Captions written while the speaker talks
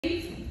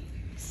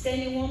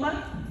Standing warm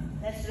up.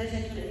 Let's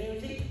listen to the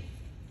music.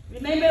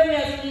 Remember, we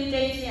are doing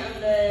dancing on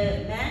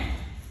the mat.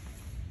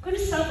 Gonna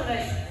start with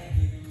us.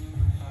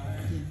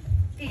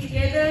 Feet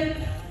together.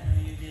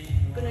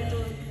 Gonna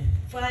do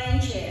flying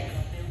chair.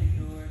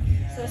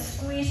 So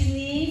squeeze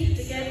knees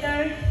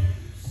together.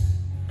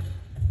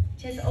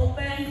 Chest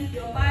open.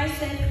 Your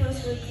bicep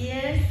close to your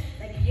ears,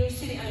 like you're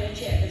sitting on your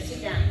chair. Let's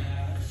sit down.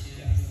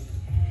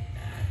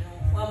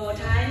 One more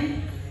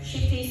time.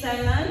 Shifting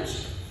side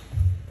lunge.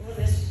 With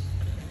this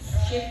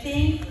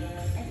shifting.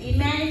 And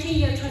imagine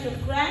you're trying to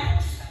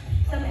grab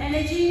some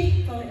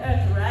energy from the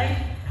earth, right?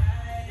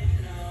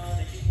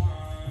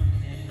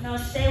 Now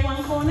stay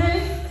one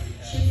corner.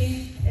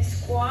 Shifting a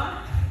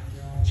squat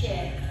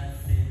chair.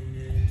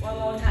 One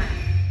more time.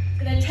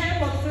 Gonna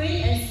tap for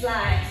 3 and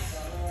slide.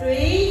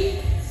 3,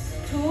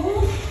 2,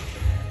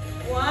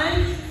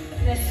 1.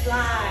 Gonna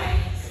slide.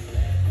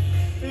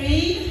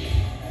 3,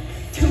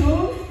 2,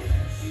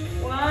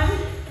 1,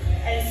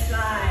 and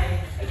slide.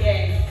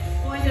 Again.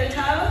 Point your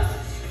toes.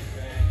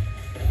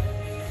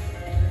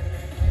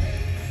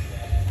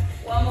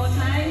 One more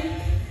time.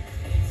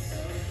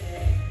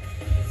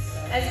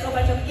 Let's go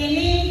back to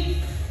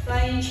beginning.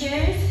 Flying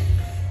chairs.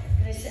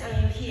 Gonna sit on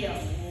your heel.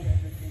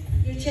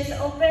 Your chest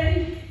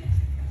open.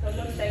 So it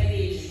looks like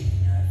this.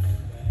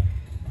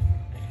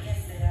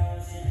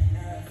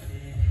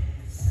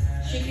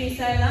 Shifting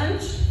side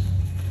lunge.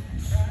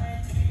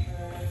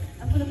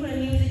 I'm going to put the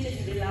music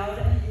just a bit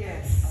louder.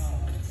 Yes.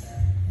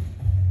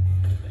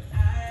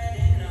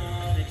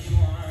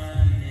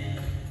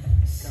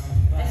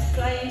 Let's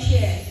flying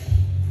chairs.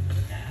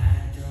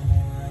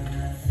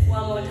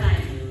 One more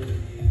time.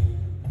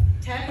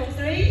 Tap for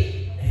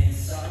 3.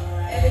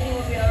 Everything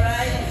will be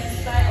alright.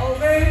 And slide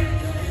over.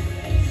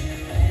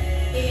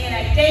 Give me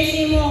like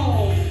dancing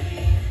move.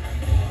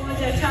 Point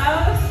your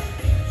toes.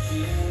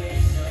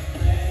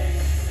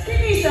 Give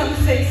me some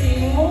sexy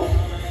move.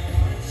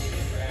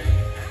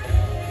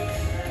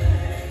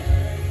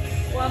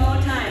 One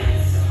more time.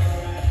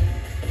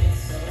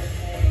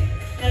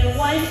 And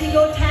one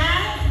single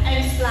tap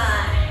and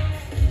slide.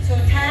 So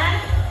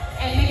tap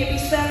and make a big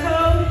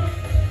circle.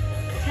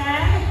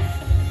 Tap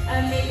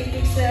and make a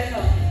big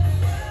circle.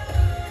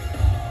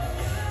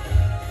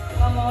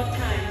 One more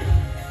time.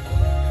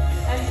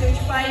 And switch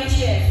flying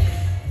chair.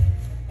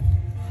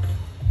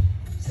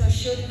 So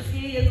should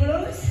feel your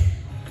glutes.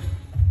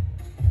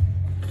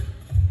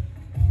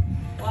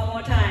 One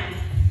more time.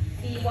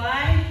 Feet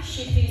wide,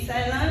 shifting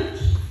side lunge.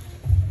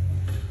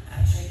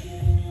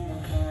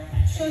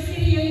 So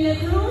feel your inner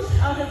glutes,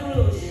 outer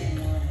glutes.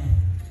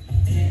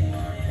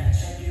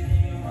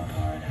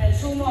 And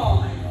 2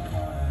 more.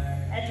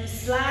 And to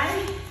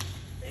slide.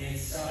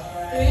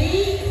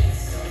 3,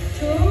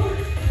 2,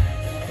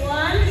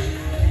 1,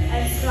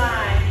 and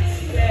slide.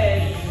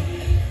 Good.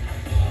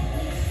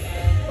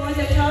 Point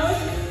your toes.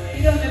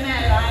 You don't have the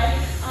mat, right?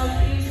 I'll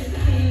use the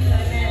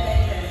mat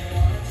later.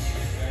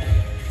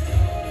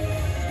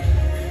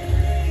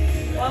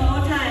 One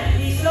more time.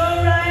 Be slow,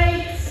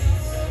 right?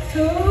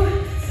 2,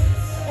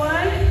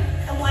 1,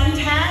 and 1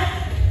 tap,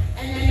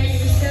 and then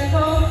make a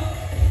circle.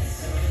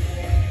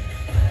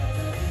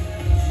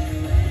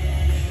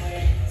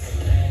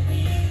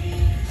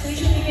 So you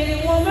should be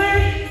getting warmer.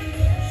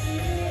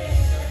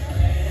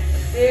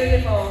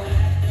 Beautiful.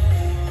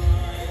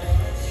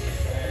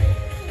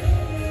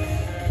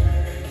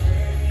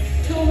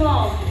 Two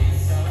more.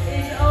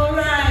 It's all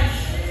right.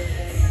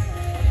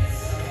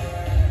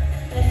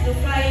 Let's do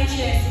flying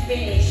chairs to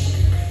finish.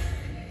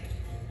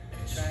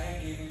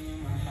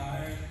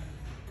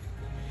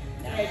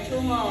 Okay,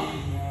 2 more.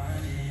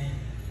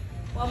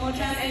 One more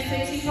time and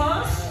sexy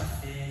pose.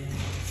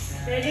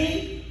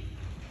 Ready?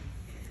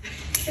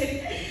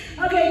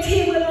 Okay,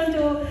 team, we're going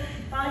to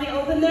body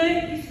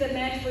opener. This is the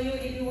mat for you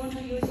if you want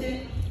to use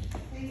it.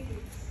 Thank you.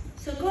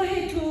 So go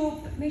ahead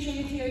to make sure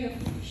you clear your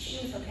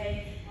shoes,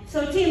 okay?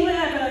 So team, we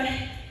have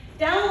a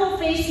downward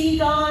facing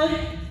dog.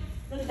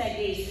 Looks like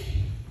this.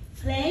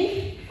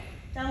 Plank,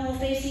 downward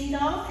facing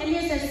dog, and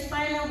there's a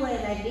spinal way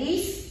like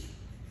this.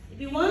 If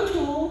you want to,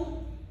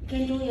 you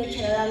can do your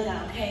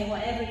chaturanga, okay?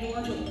 Whatever you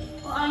want to.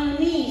 Or on your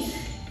knees,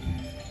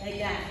 like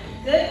that.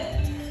 Good?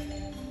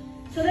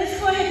 So let's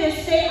go ahead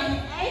and stay on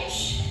the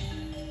edge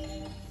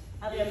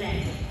of your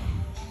mat.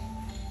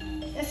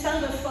 Let's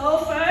start with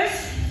fold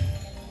first.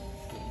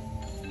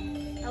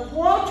 And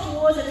walk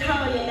towards the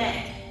top of your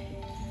mat.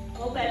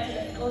 Go back to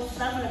the, go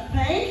start with the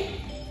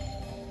plank.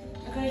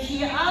 I'm going to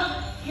heel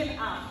up, hip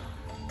up.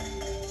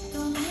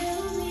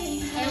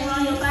 And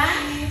round your back.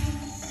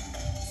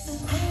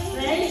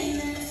 Plank.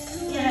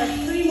 You have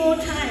 3 more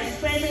times.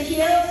 Press the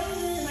heel,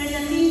 press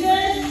the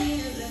fingers.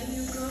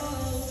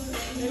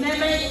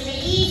 Remember, the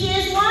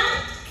easiest one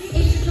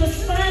is to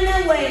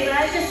spinal way,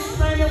 right? Just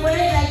spinal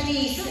way like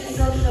this and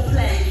go to the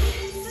plank.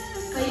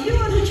 But if you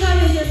want to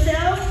challenge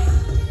yourself,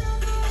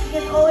 you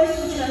can always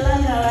do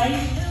chaturanga, right?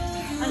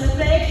 On the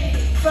plank,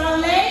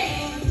 front leg,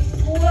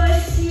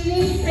 towards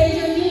ceiling, bend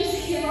your knees,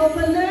 hip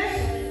opener.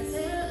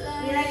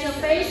 Relax your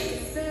face.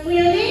 With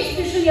your knees,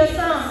 push your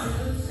thumb.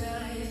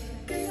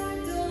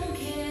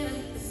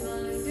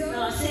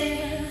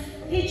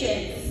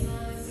 pigeon.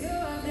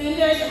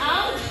 Fingers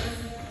out,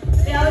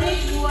 belly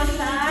towards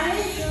side,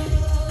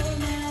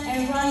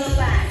 and run your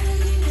back.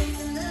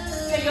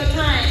 Take your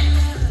time.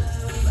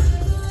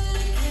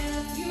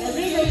 The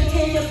reason you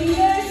change your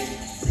fingers,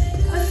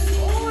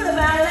 all the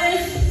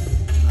balance,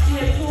 you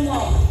have 2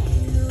 more.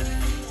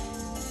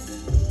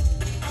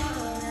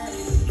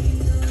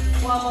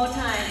 One more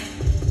time.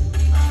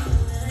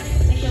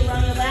 Make sure you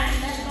run your back.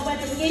 Let's go back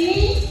to the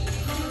beginning.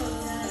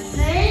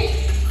 Plank,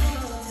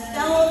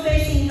 downward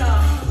facing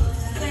dog.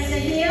 Press the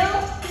heel,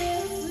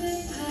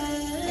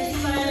 and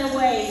find a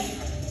way.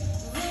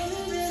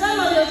 Some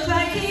of your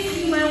practice,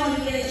 you might want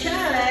to get a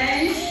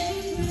challenge.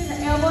 The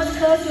elbows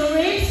close to your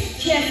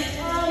wrist, chest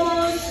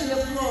almost to the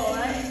floor,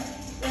 right?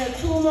 We have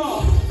 2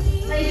 more.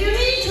 Now if you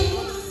need to,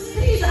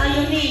 please on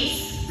your knees.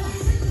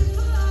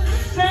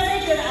 It's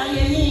perfect good on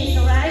your knees,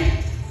 alright?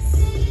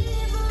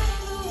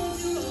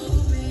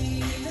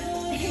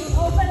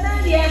 Open up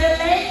the other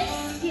leg.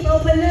 Keep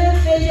open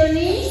up, bend your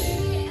knees.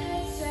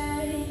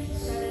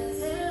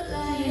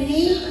 Your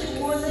knee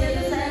towards the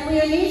other side of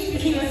your knees,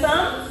 between your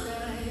thumbs.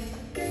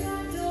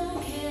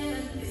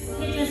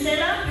 Hit your sit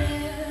up.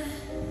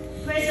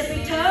 Press the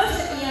big toes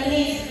and your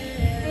knees.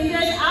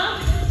 Fingers out.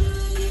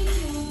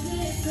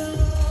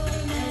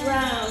 And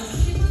round.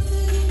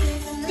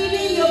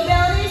 Feeling your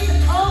bellies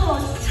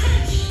almost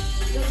touch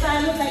your thigh.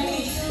 Look like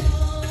this.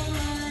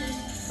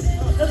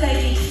 Oh, look like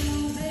this.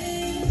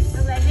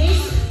 Look like this.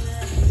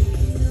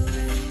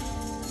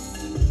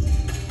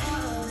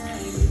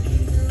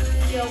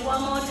 Do it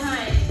one more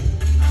time.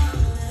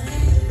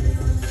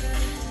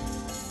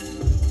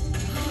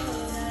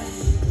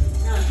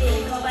 Now again,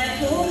 go back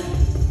to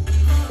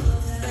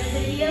press the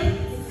heel.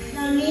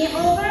 Now knee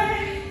over.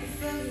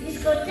 Let's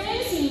go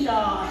dancing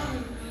dog.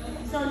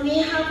 So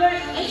knee hover,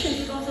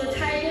 actually go to a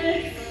tighter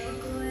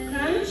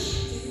crunch.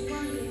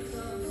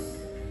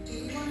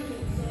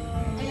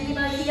 And leave a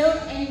heel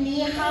and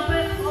knee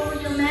hover over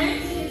your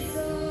mat.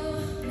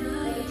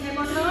 Like a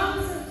tabletop.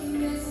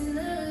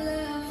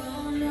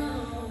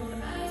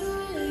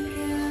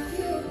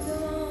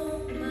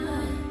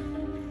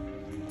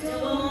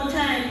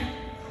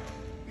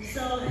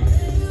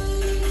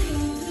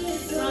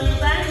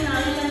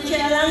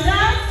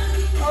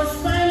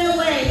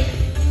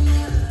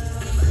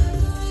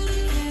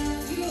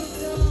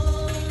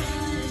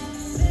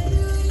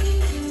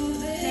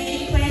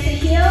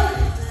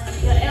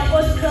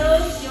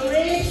 Close your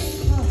wrist.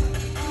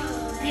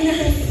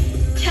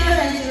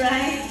 Challenge,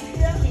 right?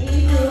 Can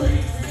you do?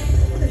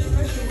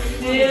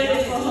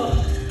 Beautiful.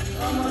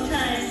 One more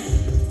time.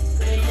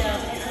 Great job.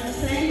 And on the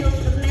plank, go to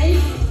the plank.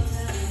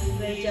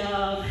 Great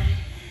job.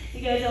 You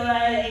guys are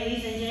right,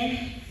 ladies and gents.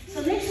 So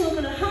next we're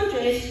going to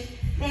hundreds.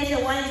 There's a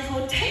one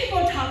called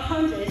tabletop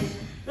hundreds.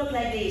 Look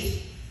like this.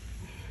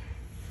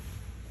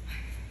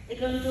 You're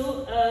going to do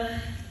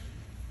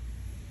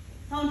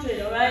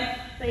 100, all right?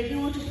 But if you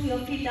want to put your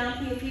feet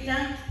down,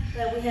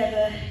 but we have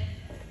a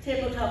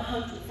tabletop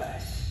 100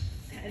 first.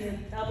 And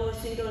then double,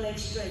 single leg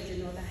stretch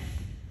and all that.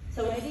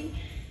 So ready?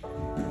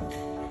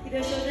 Keep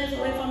your shoulders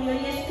away from your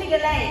ears. Pick a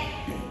leg.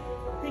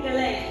 Pick a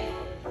leg.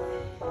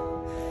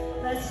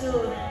 Let's do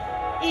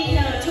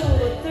inhale, 2,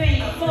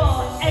 3,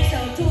 4.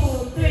 Exhale, 2,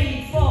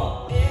 3,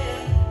 4.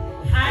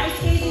 Eyes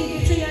gazing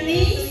between your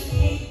knees.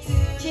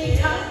 Chin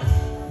tucked.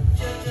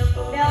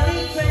 Belly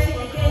pressing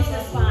against the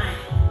spine.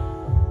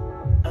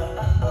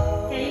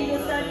 Can you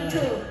do 32?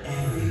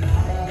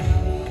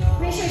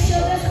 Make your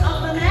shoulders off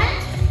the mat.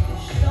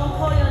 Don't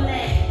pull your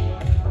neck.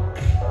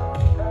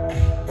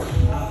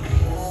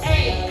 8,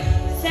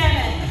 7,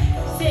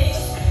 6.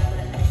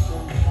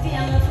 Feet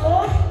on the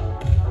floor.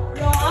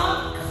 Roll up.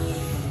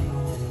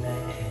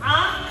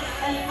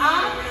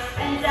 Up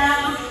and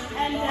down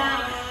and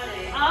down.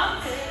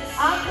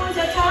 Up with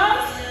your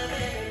toes.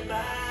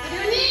 If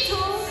you need to,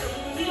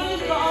 you don't need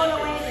to go all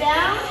the way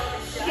down.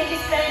 You can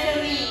just bend your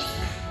knees.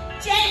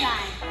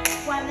 Jackknife.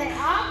 One leg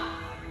up,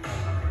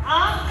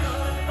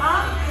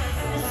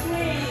 and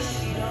switch.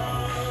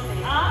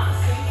 Up,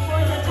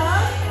 towards the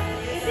toes.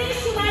 If this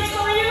is too much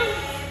for you,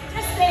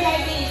 just stay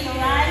like this,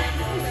 alright?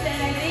 Just stay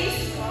like this.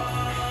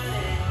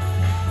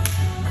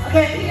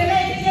 Okay, pick your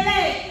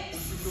leg.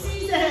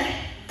 Scissor.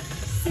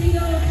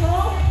 Single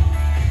pull,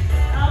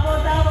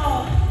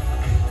 double,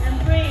 and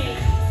breathe.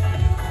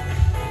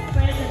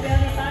 Press the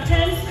belly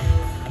buttons,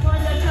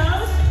 towards the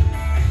toes.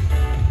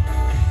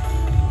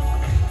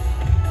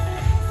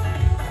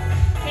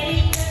 Can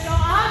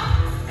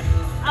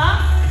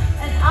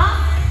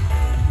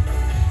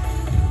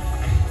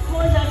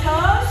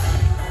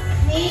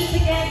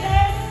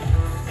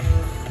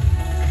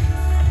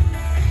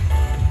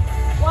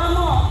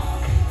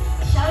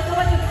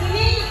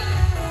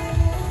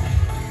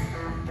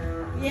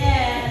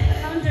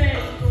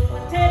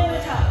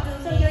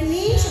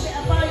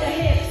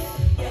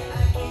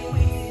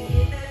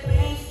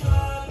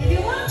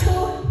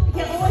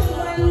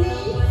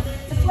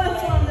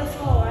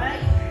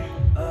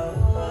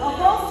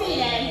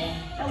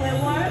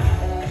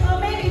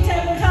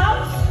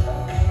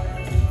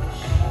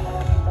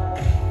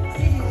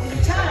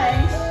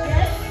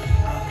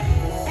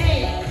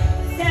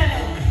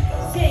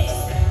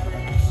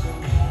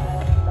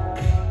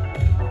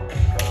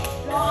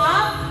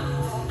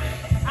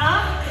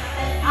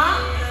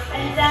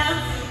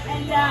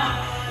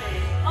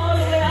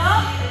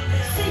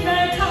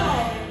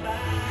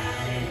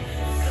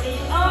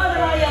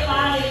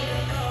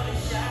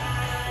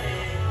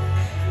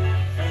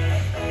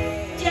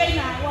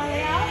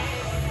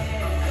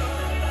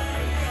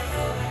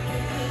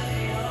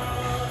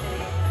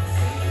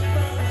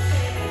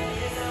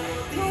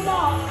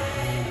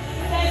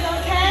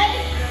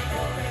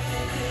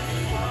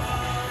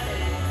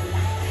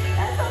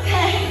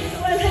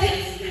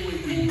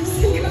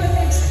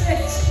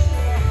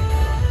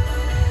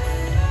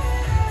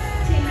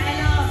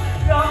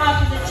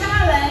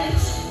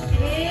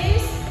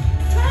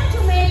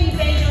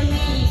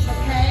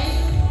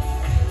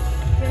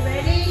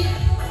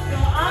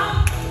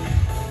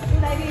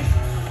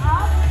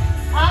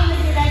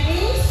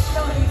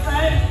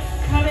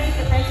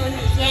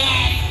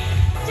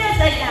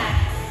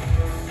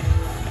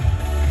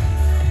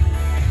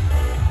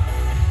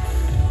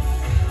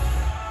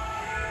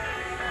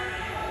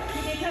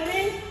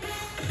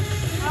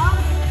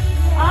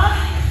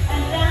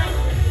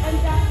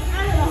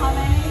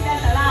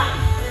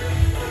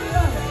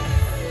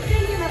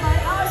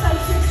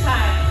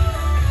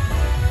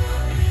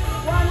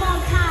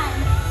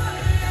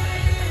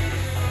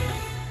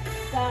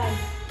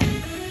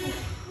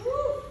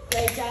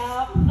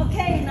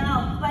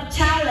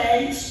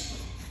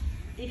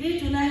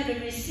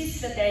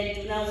band,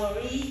 do not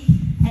worry.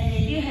 And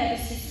if you have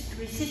a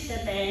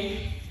resistor band,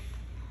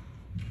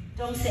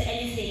 don't say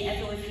anything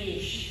after we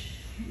finish.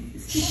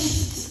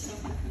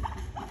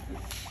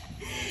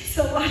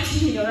 So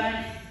watch me,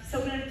 alright? So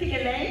we're going to pick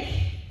a leg.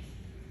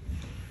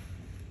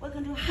 We're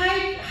going to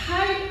hydrate.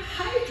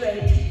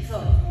 So,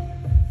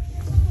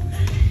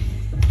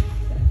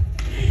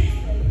 I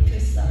need to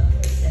stop for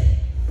a second.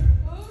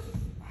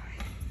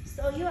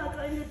 So you are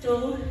going to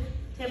do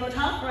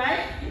tabletop,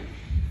 right?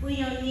 With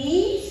your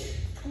knees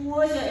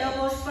towards your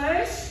elbows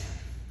first.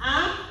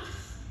 Up,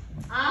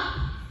 up,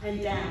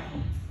 and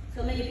down.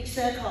 So make a big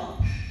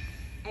circle.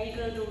 And you're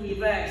going to do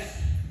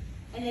reverse.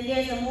 And then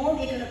there's a move,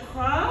 you're going to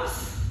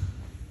cross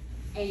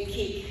and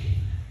kick.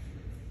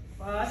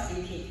 Cross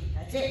and kick.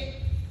 That's it.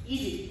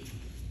 Easy.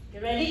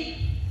 You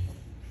ready?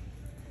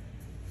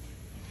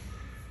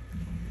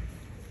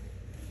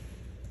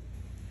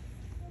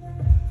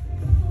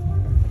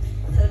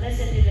 So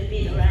listen to the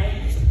beat,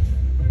 right?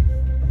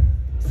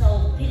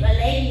 So pick a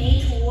leg,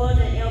 knee toward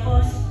the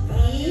elbows,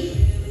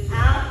 knee,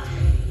 out,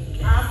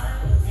 up,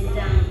 and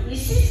down.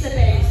 Resist the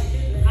bend.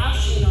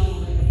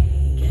 Optional.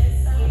 You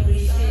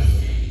resist.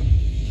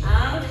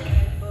 Out,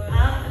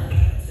 up,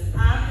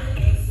 up,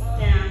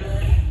 down.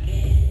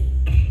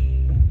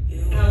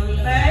 Now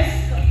reverse.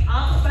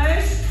 Up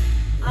first.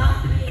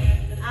 Up,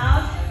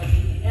 out,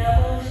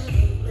 elbows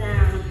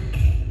down.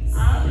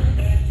 Up,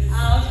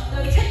 out. So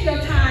take your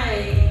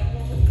time.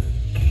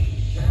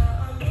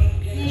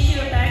 Make sure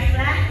your back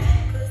flat.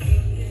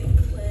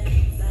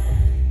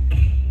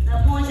 Now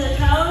point your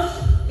toes.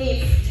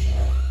 Lift.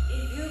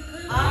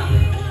 Up,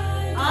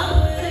 up.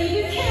 So if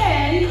you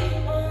can,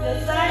 your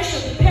thighs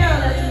should be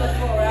parallel to the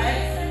floor, right?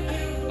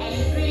 And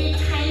 3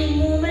 tiny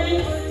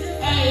movements.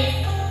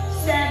 8,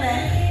 7,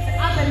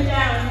 up and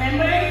down,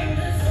 remember?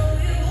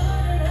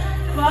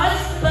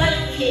 Cross, but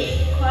kick.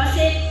 Cross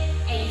it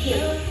and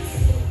kick.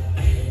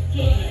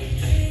 Kick it.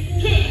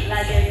 Kick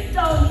like a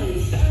donkey.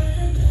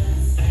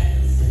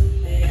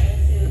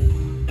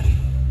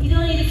 You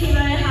don't need to keep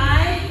very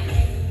high.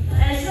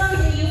 As long as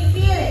you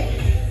feel it.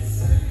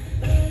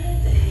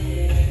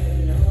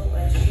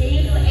 Can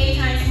you do 8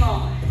 times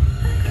more?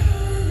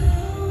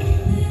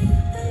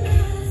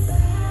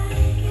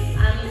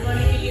 I'm going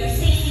to give you a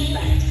 60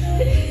 back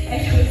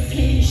and we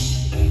finish.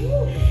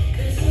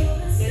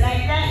 You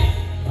like that?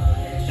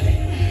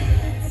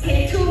 Okay,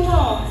 2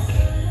 more.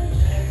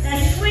 Now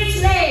switch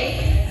leg.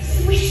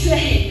 Switch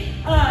leg.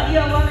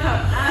 You're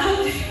welcome.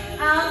 Out,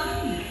 up,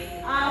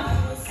 up,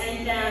 and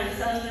down.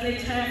 So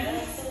return.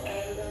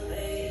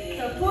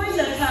 So point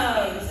your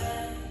toes.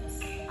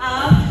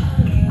 Up.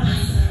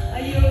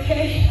 Are you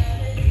okay?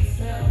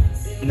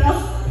 No?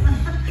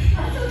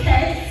 That's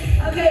okay.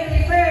 Okay,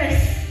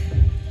 reverse.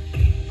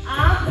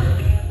 Up,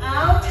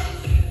 out,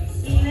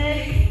 in it,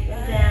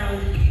 down.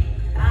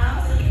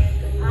 Up,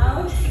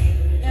 out,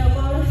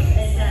 elbows,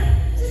 and down.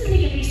 Just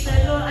make a big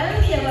circle. I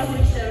don't care about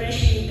which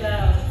direction you go.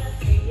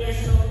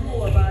 There's no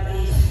rule about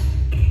this.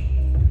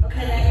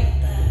 Okay, then.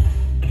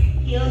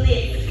 Heel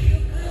lift.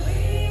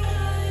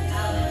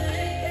 Out,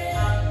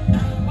 up.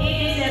 It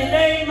is a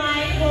very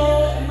micro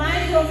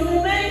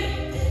movement.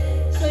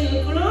 So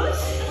your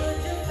glutes,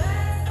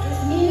 this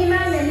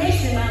minimum and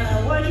maximum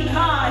are working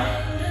hard.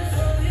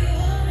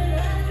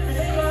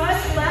 Let's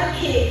cross, back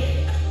kick.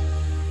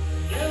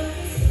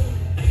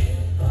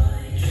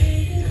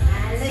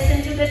 And listen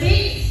to the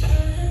beat.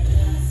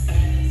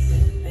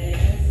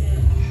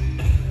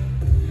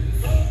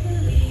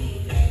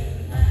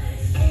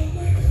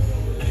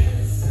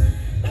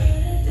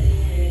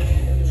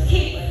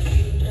 Kick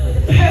with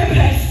a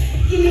purpose.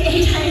 Give me 8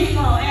 times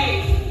more. 8.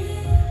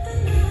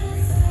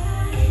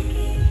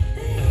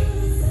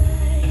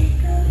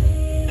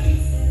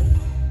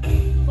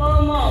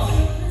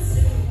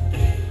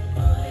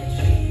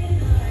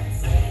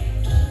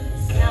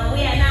 Now we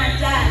are not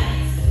done.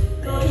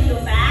 Go to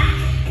your back.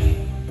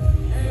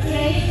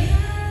 Okay.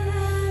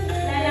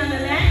 Lie on the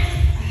mat.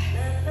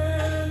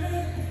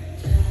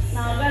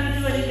 Now we're going to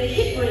do a little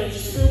hip bridge,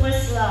 super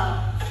slow.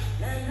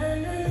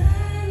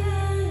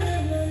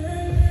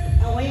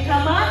 And when you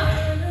come up,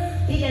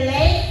 pick a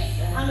leg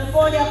on the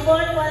ball your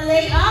foot, 1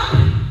 leg up.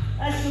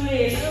 Let's do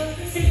this.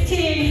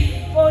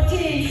 15,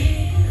 14.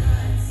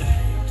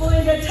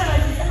 Pulling the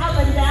toes up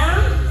and down.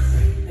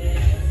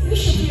 You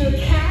should be your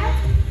cat,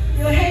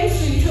 your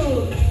hamstring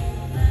too.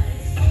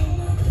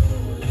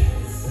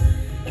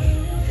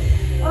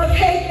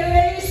 Okay, get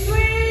ready to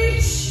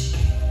switch.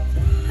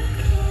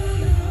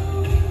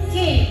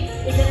 Team,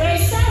 it's a very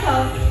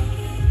subtle.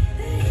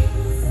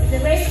 It's a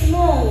very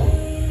small.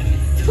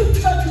 Don't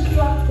try to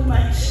drop too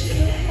much.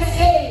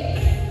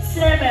 8,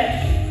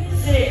 7,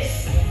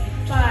 6,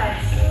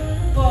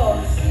 5,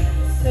 4,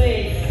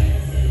 3.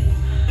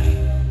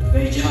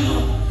 Great job.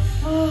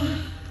 Oh,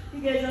 you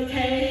guys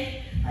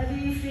okay? Are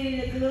you feeling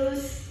the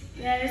glutes?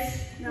 Yes?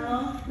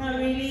 No? Not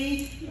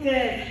really?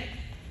 Good.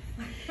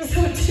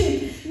 So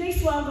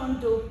next one, we're going to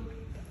do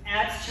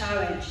abs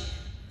challenge.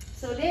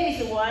 So there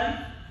is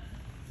one.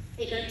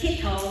 You're going to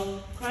tiptoe,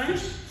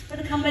 crunch. But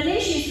the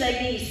combination is like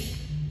this.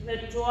 You're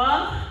going to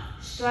drop,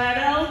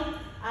 straddle,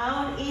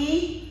 out,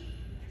 in,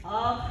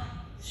 up,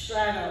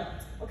 straddle.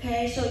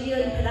 Okay, so here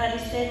in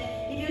Pilates stand,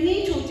 if you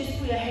need to, just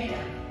put your head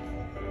down.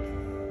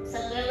 So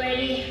get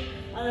ready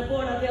on the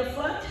ball of your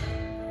foot.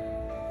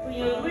 Bring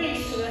your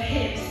wrists to your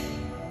hips.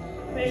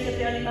 Raise your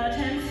belly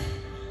buttons.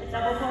 A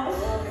double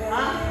pose.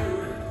 Up,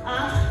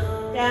 up,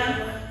 down,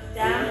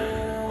 down,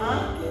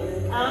 up,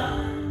 up,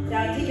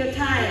 down. Take your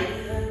time.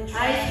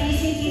 Eyes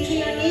easy between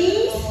your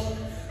knees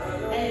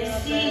and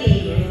steady.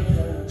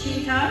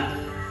 Chin tucked.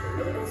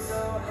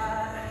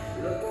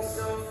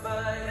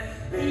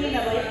 Thinking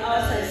about it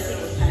also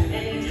 6 times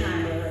every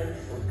time.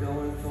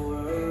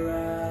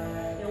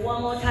 And one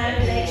more time,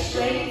 legs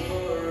straight.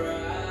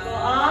 Go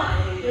up,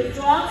 you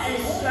drop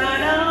and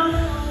straddle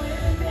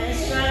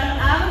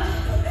out,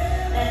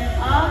 and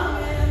up,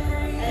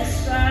 and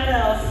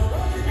straddle,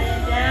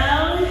 and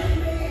down,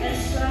 and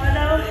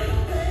straddle,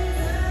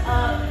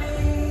 up.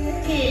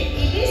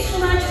 If it's too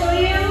much for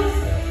you,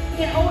 you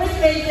can always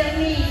bend your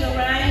knees,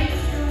 alright?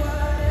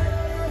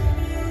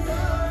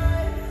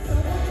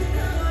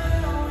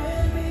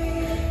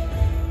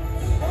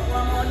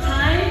 One more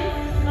time.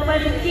 Go back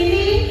to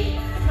beginning.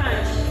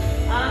 Crunch.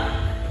 Up,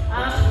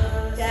 up,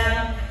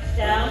 down,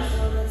 down,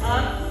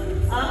 up,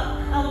 up.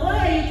 And why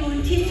are you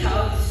doing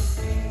tiptoes?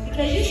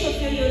 Because you should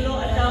feel your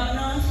lower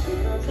abdominals.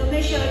 So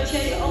make sure your chest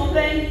is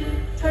open.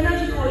 Try not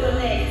to pull your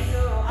leg.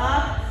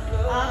 Up,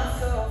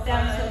 up,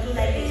 down. So do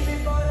like this.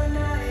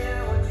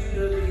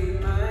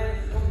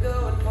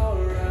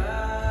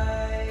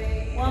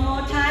 One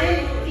more time.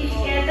 Feet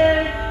together.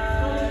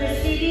 Go to the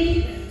seating.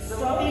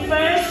 Drop it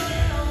first.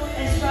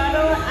 And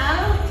straddle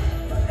out.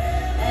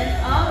 And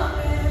up.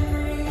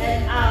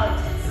 And out.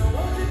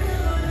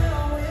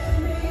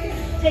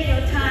 Take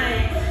your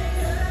time.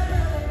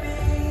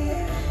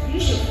 You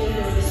should feel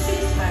your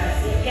six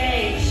packs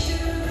engaged,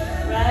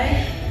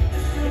 right?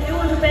 If you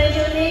want to bend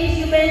your knees,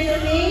 you bend your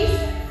knees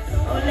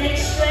or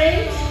legs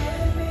straight.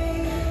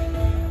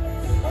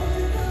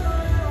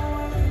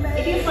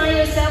 If you find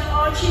yourself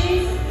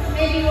arching,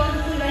 maybe you want to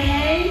put your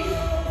hands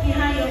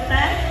behind your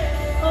back,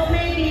 or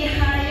maybe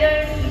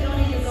higher. You don't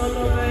need to go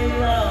very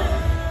low.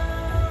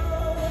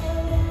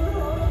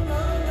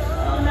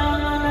 Oh no,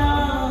 no, no.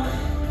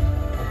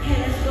 Okay,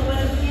 let's go back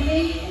to the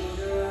beginning.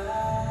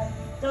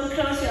 Don't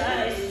close your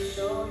eyes.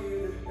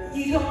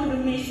 You don't want to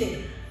miss it.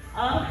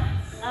 Up,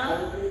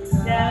 up,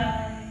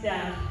 down,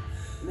 down.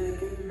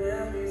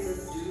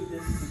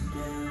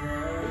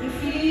 You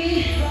feel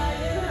it?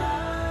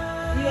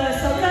 You are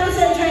so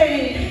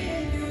concentrated.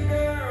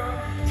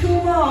 2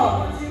 more.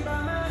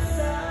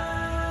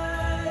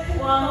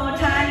 One more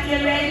time.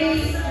 Get ready.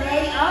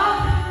 Lay up.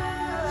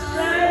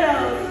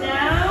 Straddle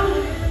down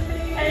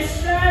and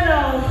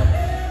straddle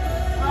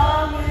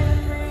up.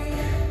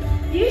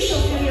 You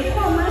should feel your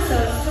core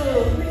muscles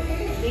too,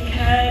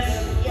 because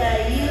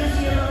use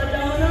your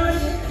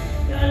abdominals,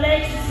 your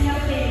legs is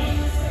helping.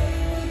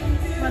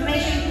 But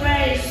make sure you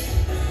brace.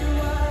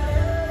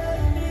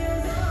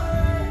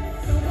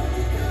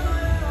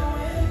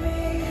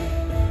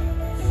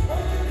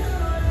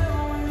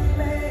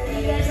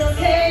 You guys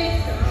okay?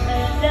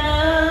 And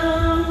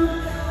down.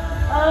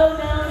 Oh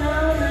no, no,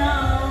 no.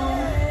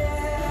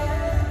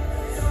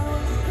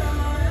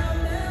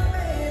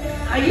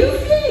 Are you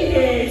feeling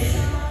this?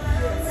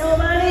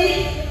 Nobody?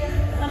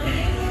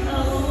 Okay.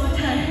 Oh, one more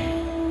time.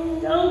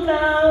 Don't go.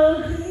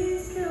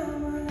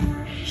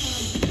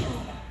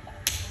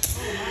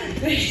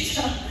 Great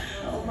job.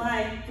 Oh my.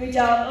 Good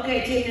job. Okay,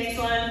 take next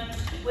one.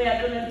 We are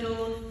going to do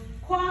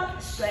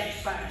quad stretch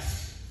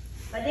first.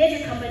 But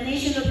there's a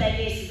combination of like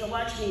this, so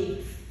watch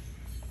me.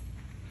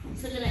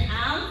 So we're going to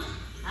out,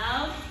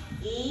 out,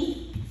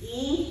 in,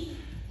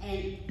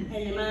 and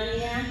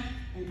pneumonia,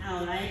 and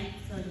out, right?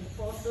 So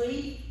 4,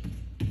 3.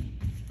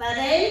 But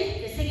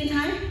then, the second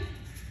time,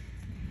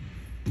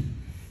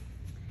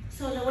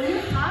 so that when you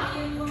hop,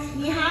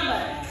 knee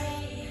hopper,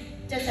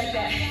 just like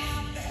that.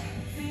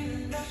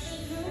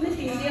 Let me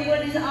think,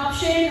 what is the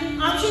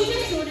option? Option,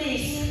 just do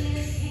this.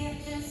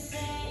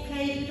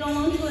 Okay, if you don't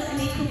want to, I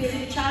mean, it could be a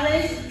little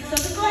challenge. So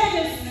go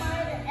ahead and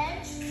find the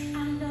edge.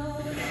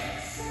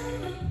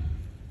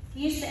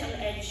 You sit on the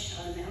edge.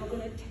 I'm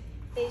going to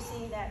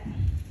facing that.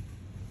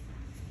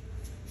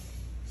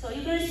 So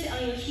you're going to sit on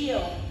your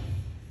heel.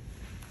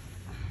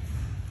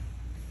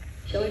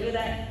 Shall we do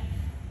that?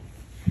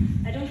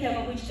 I don't care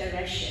about which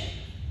direction.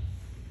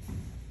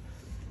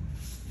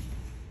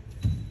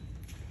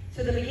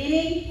 So the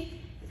beginning,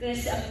 you're going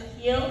to sit on the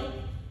heel.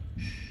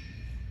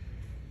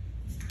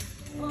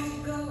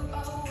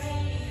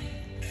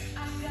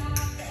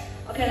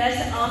 Okay, that's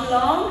the arm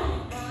long.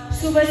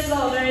 Super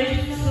slow, very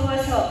super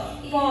slow.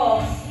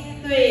 4,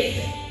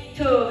 3,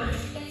 2,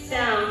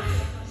 down.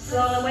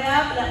 Slow the way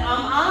up, the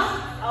arm up,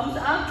 arms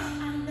up.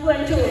 2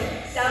 and 2.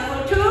 Down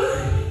for 2.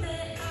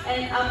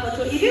 And up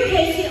for 2. If you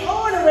can see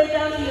all the way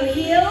down to your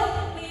heel,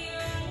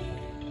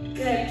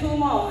 you have 2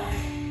 more.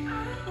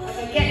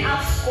 Okay, get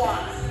up, squat.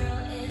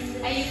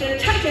 And you can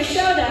touch your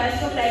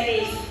shoulders, look like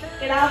this.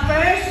 Get up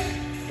first,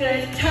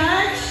 good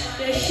touch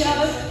the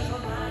shoulders.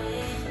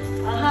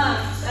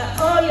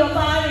 All your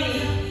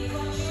body.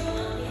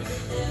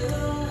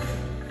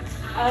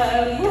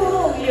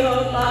 Move your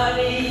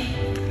body.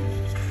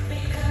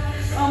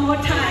 One more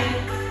time.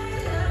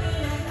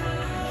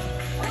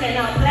 Okay,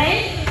 now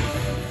plank.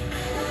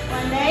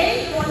 One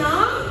leg, one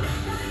arm.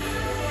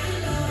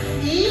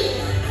 In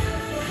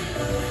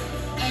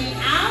and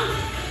out,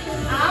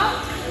 out,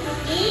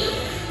 in,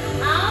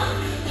 out,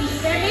 in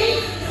 7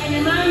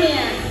 and 1.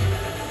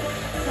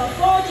 So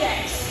 4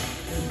 jacks.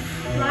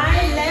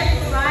 Right, left,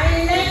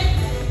 and 1.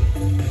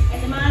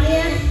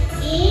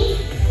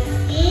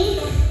 In,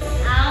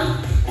 out,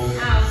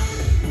 out.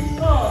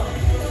 4,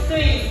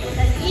 3.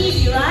 That's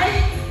easy, right?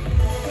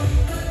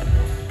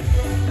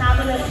 Now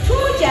we're going to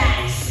 2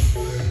 jacks. 2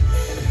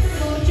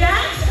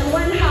 jacks and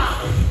 1 hop.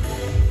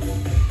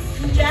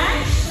 2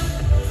 jacks,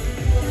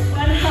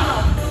 1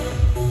 hop.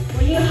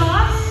 When you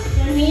hop,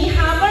 the knee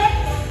hover.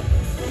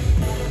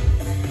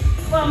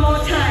 One more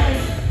time.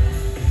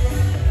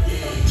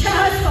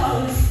 Child's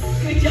pose.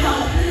 Good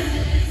job.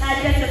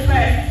 That's just the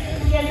first.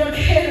 Yes,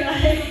 okay,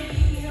 right?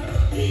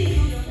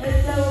 Let's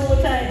do one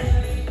more time.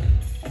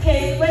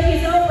 Okay, when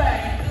it's over,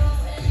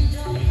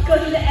 go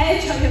to the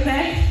edge of your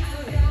back.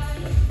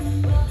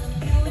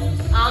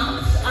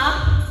 Arms up,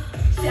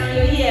 stay on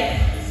your heel.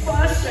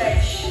 Quad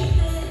stretch.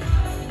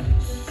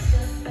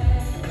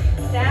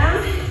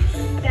 Down,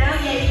 down.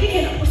 Yeah, you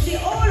can see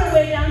all the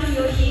way down to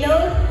your heel.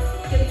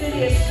 You can do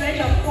the stretch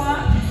of quad.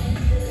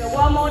 Okay,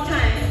 one more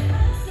time.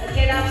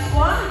 Get up,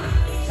 squat.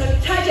 So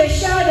touch your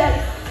shoulder.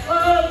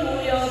 Oh,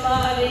 move your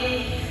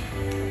body.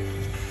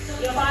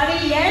 Your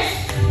body, yes.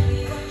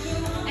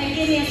 And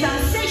give me some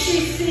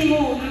sexy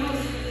move.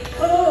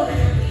 Oh.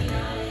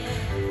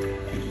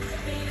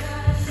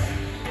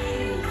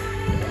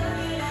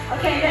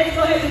 Okay, let's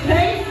go ahead and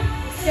play.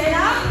 Set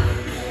up.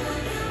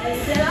 And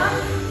set up.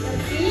 The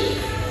feet.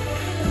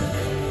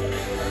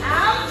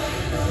 Out.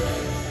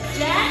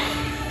 Jack.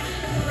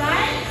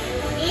 Right.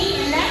 In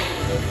and left.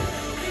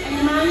 And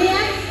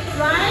Mania.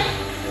 Right.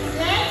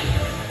 Left.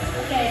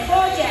 Okay, 4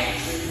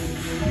 jacks.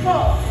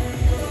 4,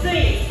 3,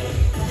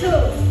 2.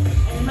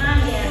 And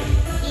Mania.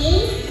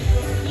 In,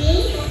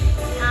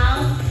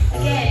 out.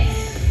 Again.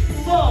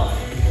 4,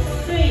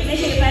 3. Make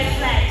sure your back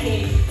flat,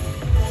 team.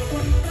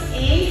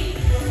 In.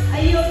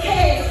 Are you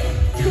okay?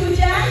 2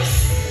 jacks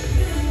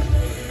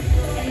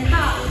and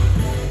hop.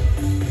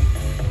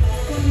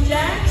 2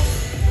 jacks.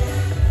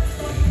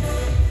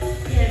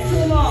 Yeah,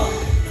 2 more.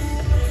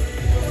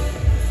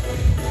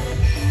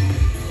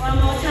 One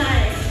more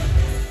time.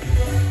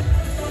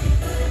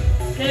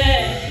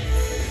 Good.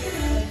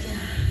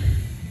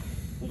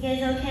 You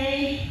guys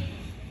okay?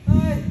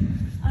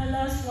 I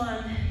lost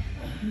one.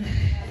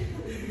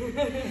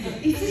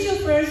 Is this your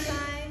first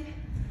time?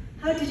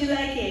 How did you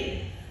like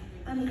it?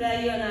 I'm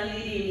glad you're not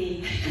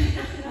leading me.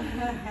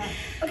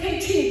 Okay,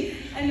 team.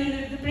 I know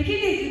the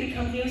beginning is going to be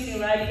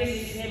confusing, right? Because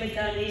you've never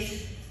done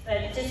this.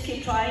 But just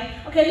keep trying.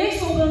 Okay,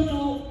 next we're going to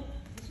do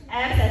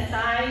abs and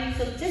thighs.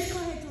 So just go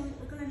ahead and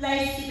we're going to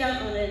lie sit down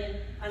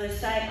on the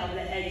side of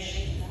the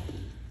edge.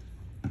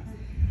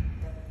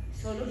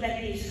 So look like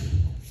this.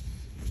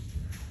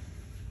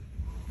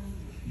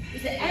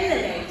 It's an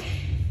elevate.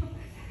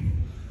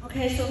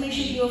 Okay, so make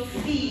sure your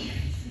feet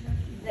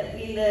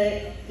in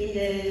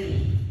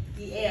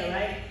the air,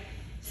 right?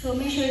 So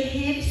make sure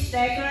hips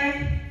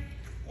stagger,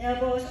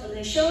 elbows on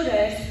the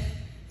shoulders.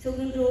 So we're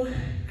going to do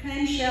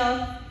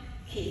clamshell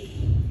kick.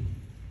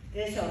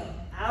 Okay, so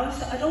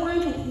I don't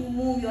want to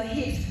move your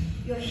hips.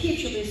 Your hips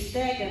should be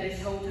staggered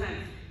this whole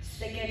time.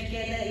 Stagger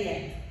together,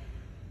 yeah.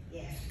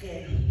 Yes,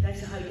 good.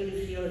 That's how you're going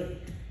to feel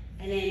it.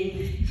 And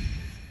then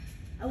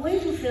I want you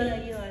to feel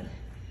like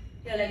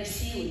you're like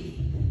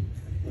seaweed.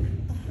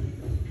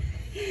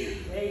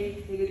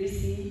 Right? You're going to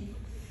see.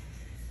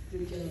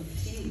 Good job.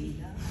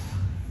 Seaweed, huh?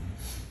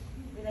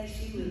 We like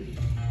seaweed.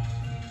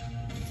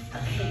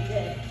 Okay,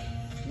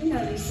 good. You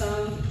know this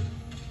song.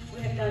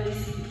 We have done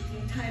this a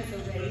few times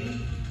already.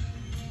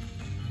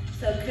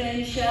 So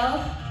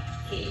clamshell,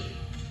 kick.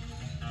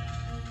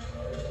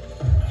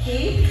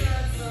 Kick.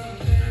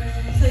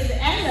 So it's the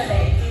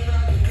elevate.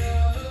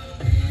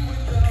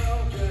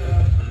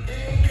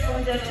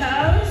 Point your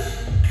toes.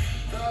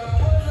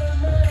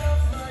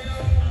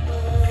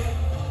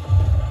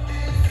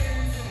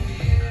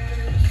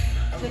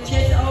 So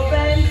chest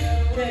open.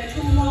 There are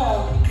 2 more.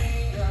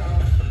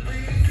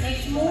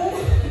 Next move,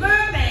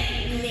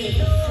 mermaid lift.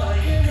 So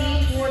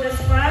feet toward the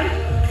front.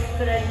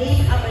 Gonna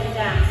lift up and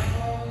down.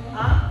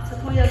 Up. So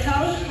point your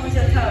toes. Point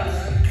your toes.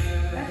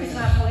 Practice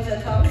my point your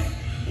toes.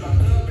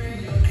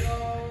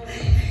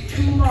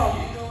 2 more.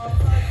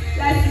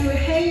 Let's do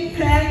hang,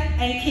 plank,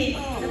 and kick.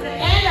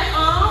 And the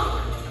arm.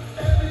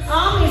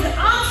 Arm is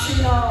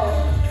optional.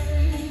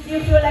 You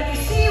feel like a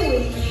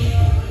seaweed.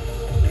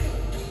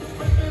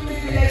 You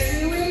feel like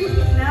seaweed?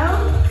 No?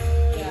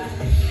 Yeah.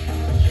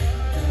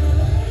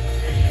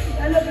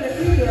 I look at the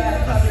video, I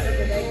probably look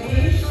at like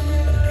this.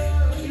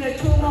 You know,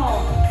 2 more.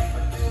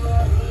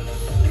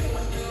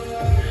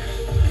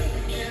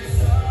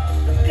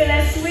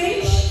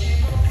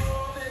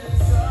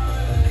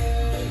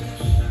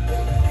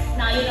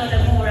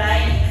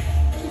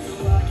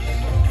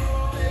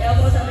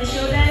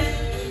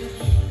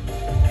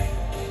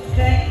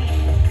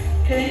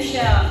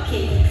 Crunch-up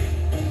kick.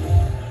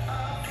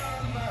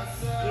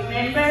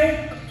 Remember,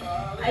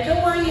 I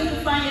don't want you to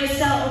find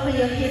yourself open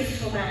your hips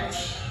too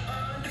much.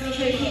 Make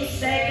sure your hips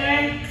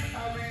stagger.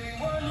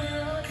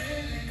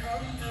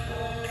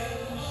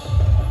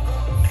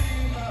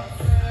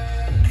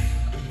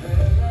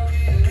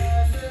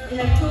 We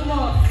have 2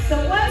 more. So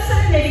one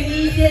side may be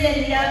easier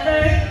than the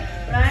other,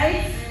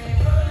 right?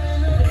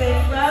 Okay,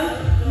 from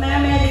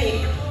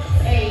mermaid.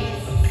 8.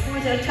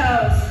 Point your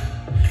toes.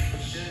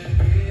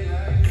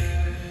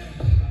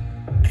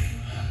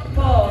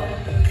 4,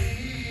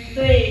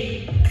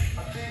 3.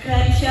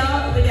 Crunch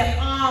up with your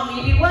arm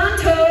if you want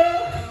to.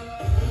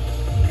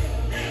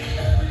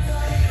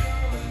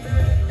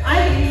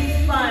 I think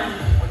it's fun.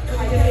 I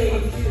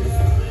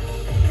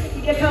think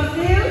you get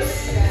confused?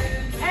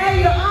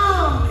 Add your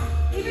arm.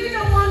 If you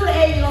don't want to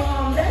add your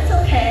arm, that's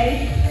okay.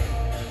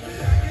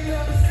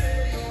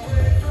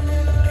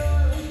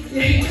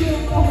 You do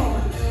more.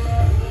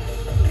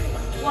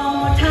 One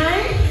more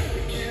time.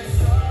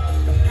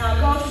 Now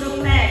go to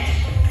the mat.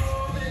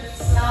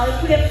 Now you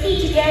put your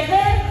feet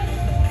together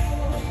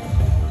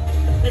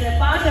with a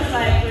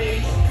butterfly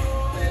breath.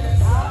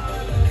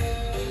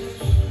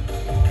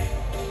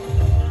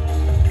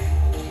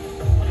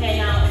 Okay,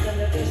 now we're going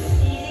to do some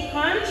easy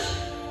crunch.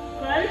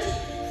 Crunch.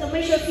 So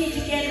make your feet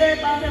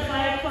together,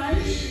 butterfly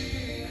crunch.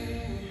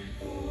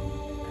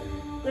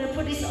 We're going to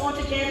put this all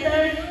together.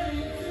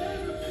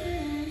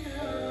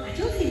 I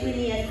don't think we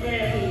need a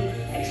therapy.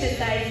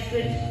 Exercise is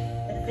good,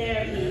 a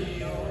therapy.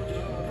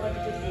 What do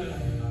you think?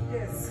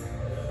 Yes.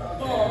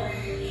 4.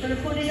 We're going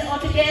to put this all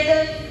together.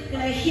 We're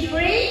going to hip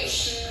bridge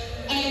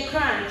and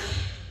crunch.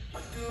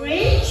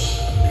 Bridge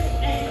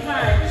and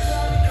crunch.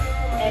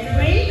 And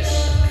bridge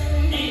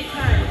and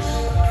crunch.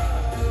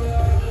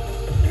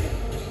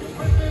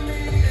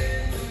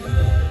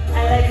 I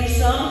like this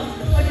song.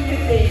 What do you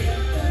think?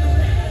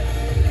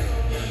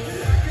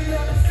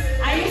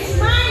 Are you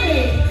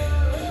smiling?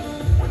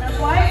 Not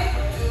quite?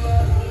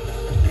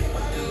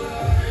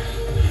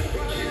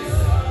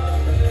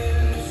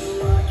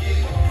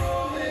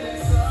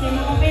 Keep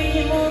moving,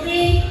 keep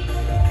moving.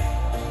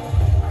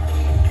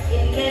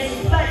 It gets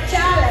butt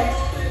challenge,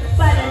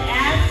 butt and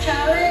ab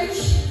challenge.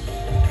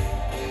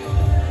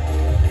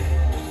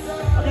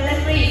 Okay,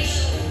 let's reach.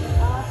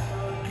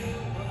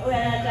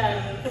 We're not done.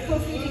 So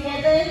put feet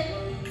together.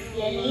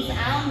 Yeah, knees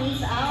out,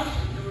 knees out.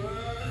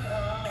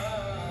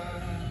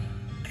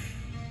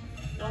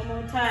 One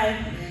more time.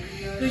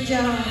 Good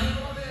job.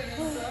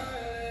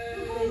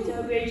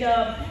 Great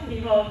job,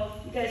 people.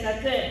 You guys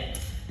are good.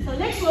 So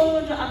next one,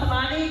 we'll go to upper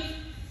body.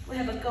 We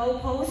have a goal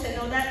pose and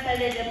all that, but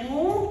then the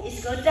move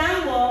is go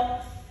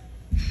downward.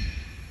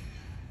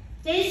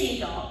 Daisy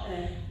dog,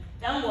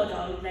 downward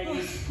dog like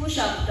this. Push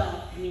up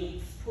dog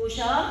means push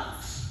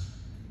up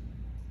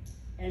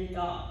and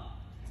dog.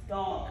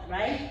 Dog,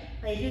 right?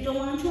 But if you don't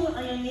want to,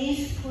 on your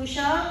knees, push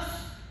up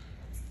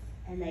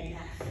and like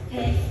that.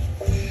 Okay?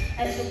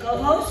 As the goal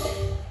pose.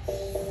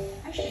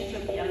 Actually, it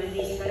should be on the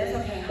knees, but that's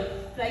okay.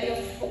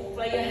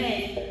 Fly your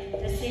hand.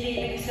 Just sit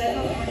in a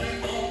circle.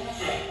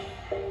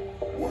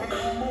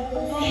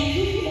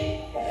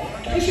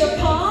 Push your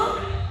palm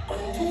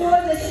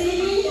toward the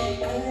ceiling.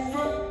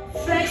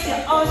 Flex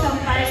your awesome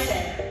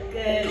bicep.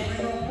 Good.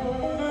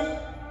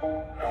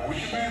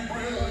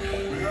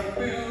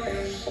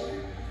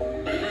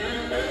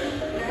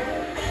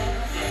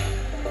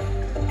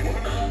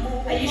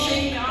 Are you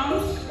shaking your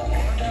arms?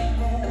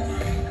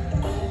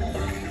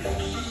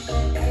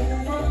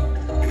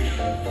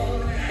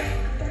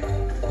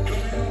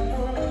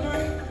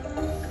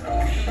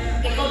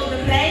 Okay, go to the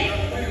plank.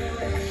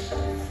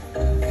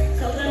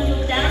 So we're going to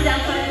do down, down,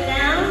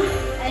 down,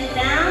 and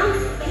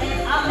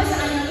up. Let's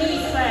on your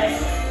knees first.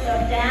 So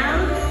down,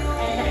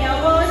 and the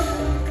elbows,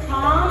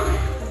 palm,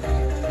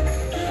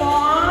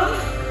 forearm.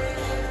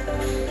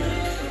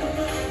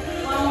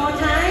 One more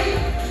time.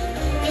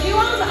 If you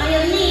want to on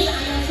your knees, on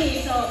your feet,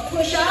 so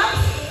push up,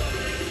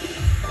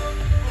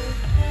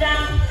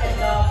 down, and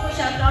go. Push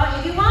up, go.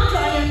 If you want to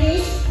on your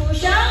knees,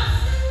 push up,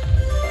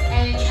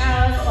 and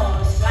child's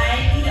pose, right?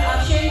 Give the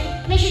option.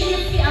 Make sure your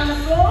feet on the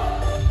floor.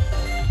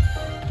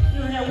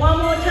 You have one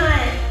more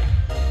time.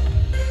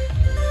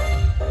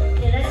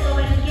 Okay, let's go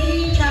back to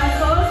giddy, child's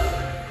pose.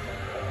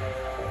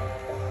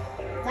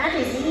 That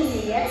is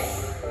easy, yes?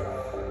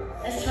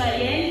 Let's try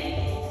again.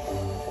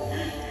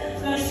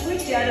 I'm going to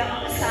switch the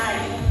other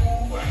side.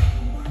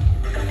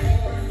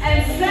 And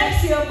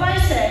flex your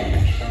bicep.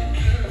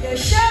 Your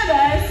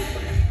shoulders.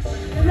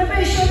 Remember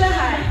your shoulder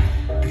height.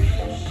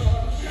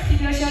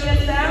 Keep your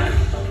shoulders down.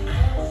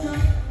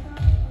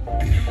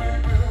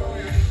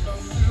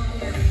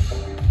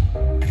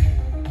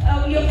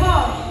 Your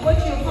palm.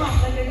 Watch your palm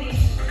like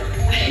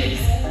this.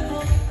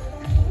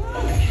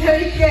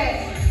 Very good.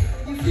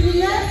 You feel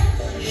that?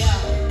 Yeah.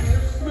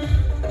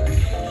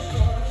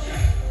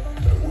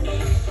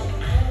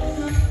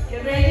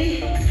 Get ready?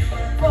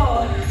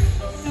 4,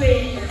 3.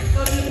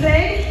 Go to the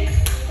plank.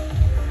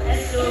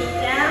 Let's go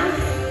down.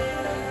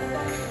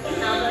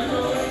 Now let's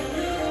go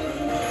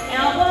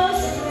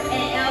elbows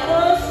and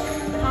elbows.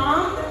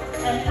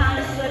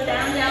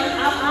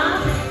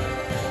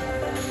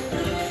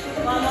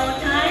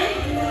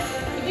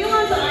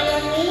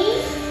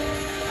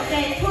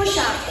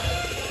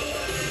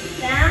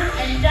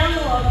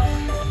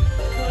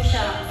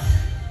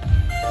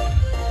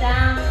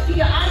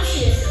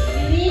 arches if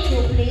you need to,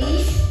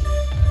 please.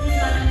 This is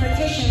not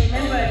competition,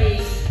 remember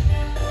this.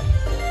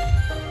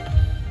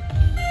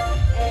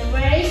 And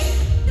raise.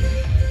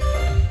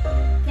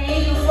 Can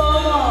you do 4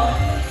 more?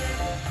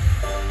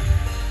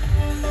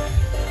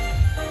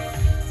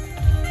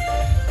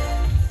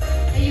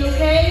 Are you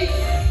okay?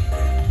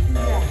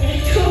 Yeah. And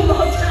 2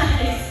 more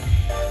times.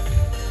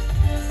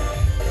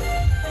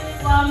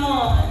 1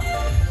 more.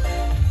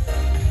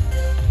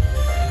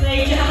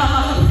 Great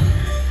job.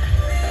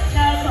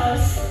 Child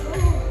pose.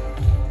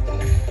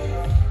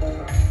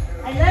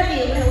 I love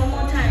you. Okay, 1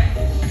 more time.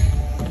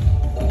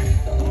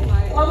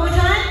 1 more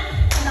time.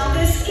 Now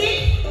we skip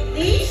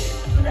these.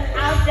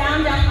 Up, down,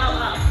 down, up,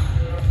 up.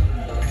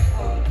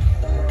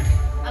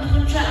 I'm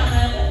going to try on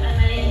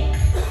my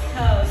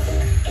toes.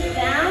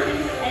 Down,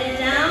 and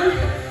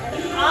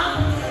up,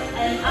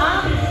 and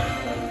up.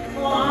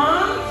 4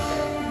 arms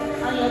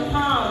on your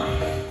palm.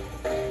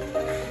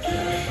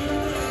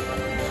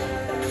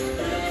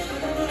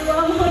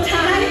 1 more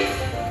time.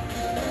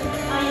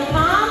 On your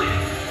palm.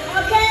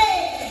 Okay,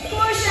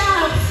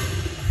 push-ups.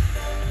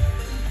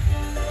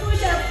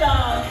 Push-up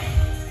dog.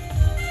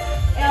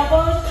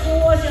 Elbows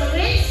towards your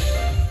wrist.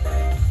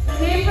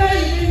 Remember,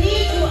 you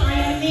need to on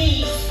your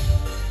knees.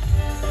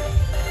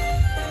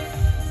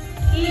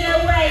 Either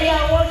way, you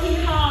are working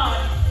hard.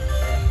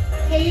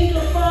 Can you do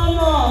 4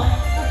 more?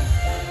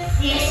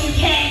 Yes, you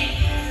can.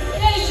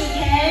 Yes, you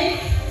can.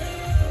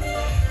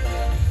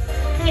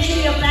 Make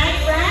sure your back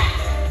flat.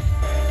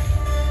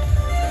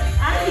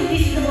 I think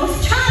this is the most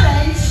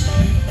challenge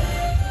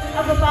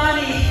of the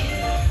body.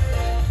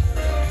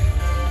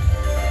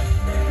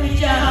 Good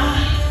job.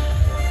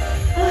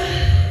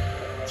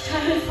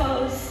 Child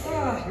pose.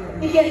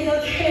 You getting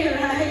okay,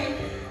 right?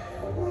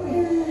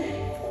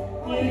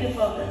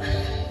 Beautiful.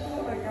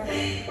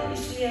 You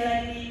feel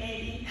like me,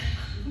 baby.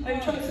 I'm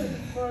trying to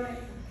for it.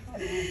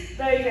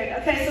 Very good.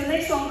 Okay, so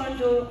next one we're going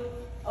to do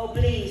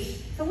obliques.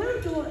 So we're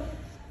going to do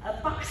a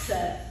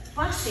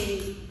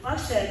boxing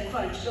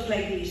crunch. Look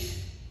like this.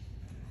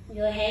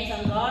 Your hands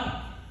on guard.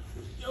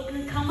 You're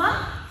going to come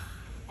up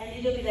and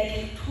it'll be like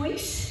a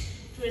twist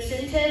to the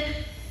center,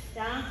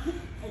 down,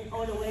 and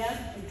all the way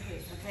up and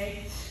twist,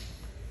 okay?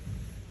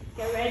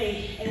 Get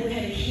ready, and we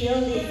have a heel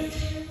lift.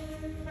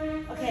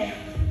 Okay,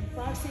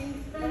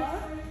 boxing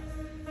guard.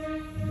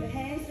 Your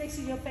hands next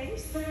to your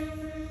face.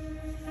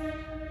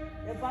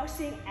 The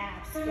boxing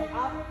abs. Go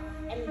up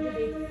and do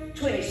the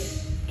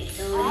twist.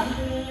 Up,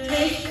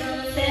 twist,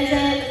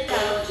 center,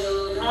 down.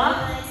 Up,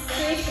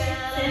 twist,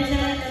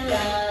 center,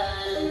 down.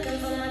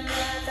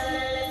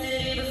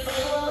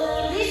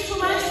 Is this too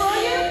much for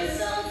you?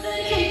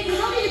 You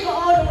don't need to go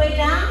all the way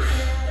down.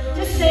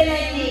 Just stay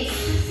like this.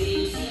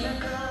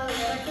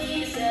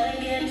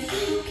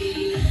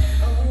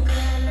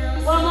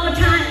 1 more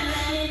time.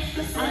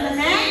 On the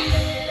neck.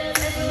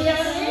 Let's feel it.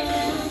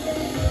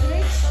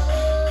 Reach,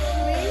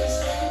 reach, reach.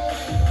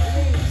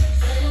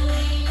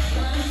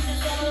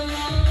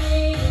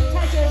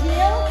 Touch your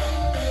heel.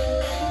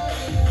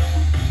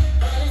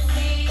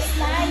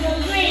 Slide your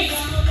wrist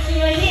to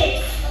your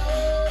hips.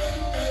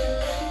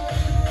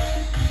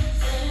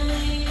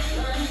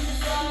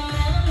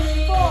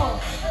 4,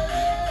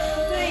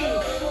 3.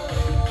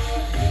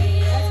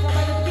 Let's go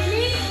back to the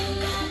beginning.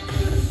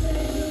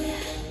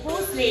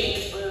 Boost lead.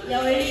 You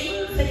ready?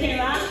 Second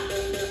round.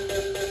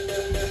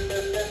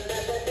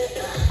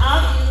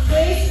 Up,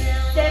 twist,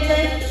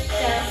 center,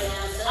 down.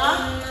 Up,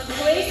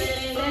 twist,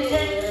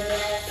 center.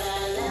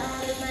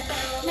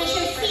 Make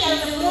sure your feet on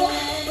the floor.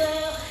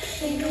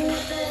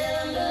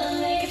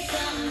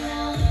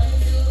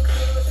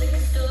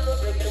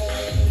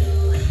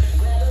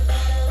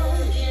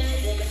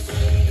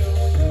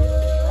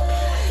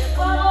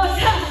 One more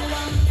time.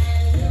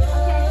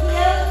 Okay,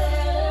 heel,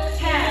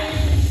 tap,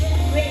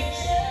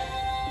 reach,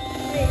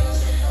 reach.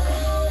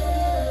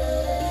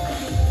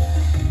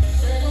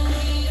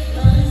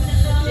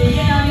 Do you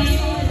know this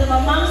is a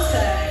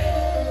monster?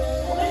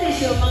 What is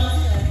your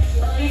monster?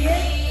 Is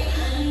it?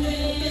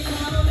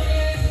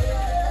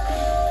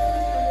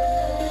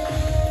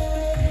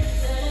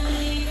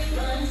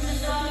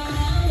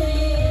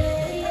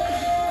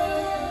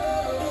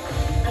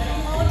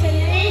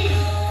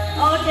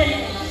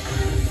 Alternate.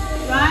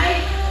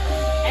 Right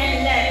and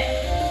left.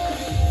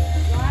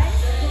 Right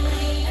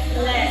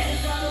and left.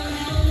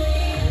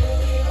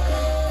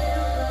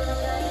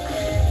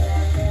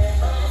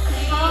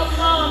 How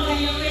far can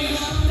you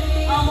reach?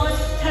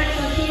 Almost touch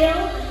your heel.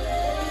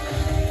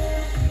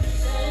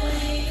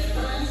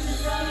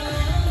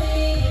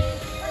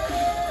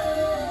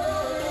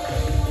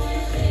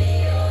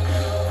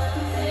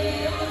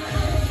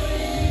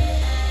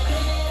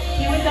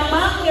 Here we come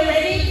up. Get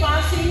ready.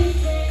 Boxing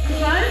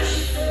crunch.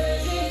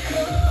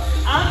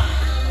 Up,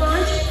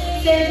 punch,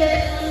 center,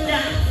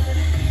 down.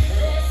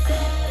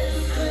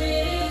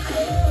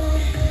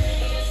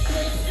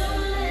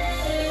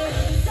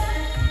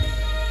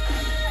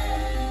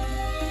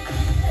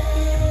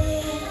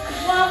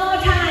 One more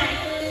time.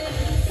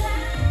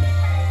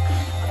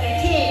 Okay,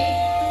 team.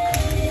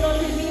 Go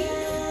to me.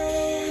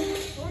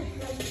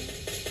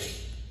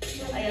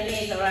 Are your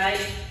knees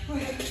alright?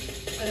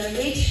 And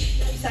reach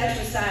side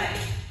to side.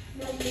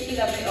 Keep it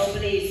up the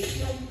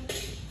obliques.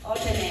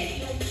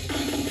 Alternate.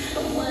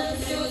 1,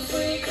 2,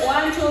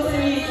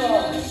 3,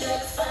 4.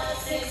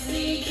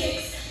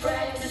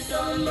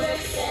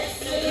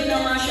 You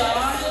know martial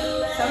art?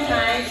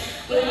 Sometimes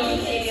you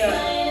need to your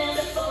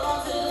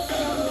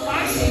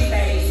boxing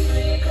face.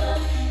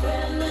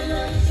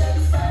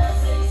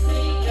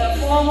 The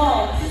 4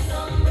 more.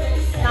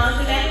 Now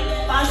to that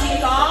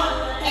boxing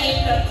guard, aim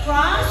the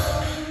cross.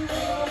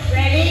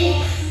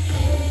 Ready?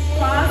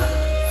 Cross,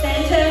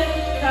 center,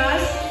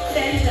 cross,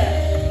 center.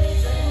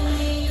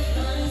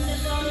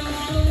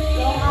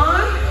 Your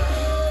arm.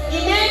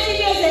 Imagine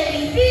there's an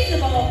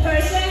invisible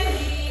person.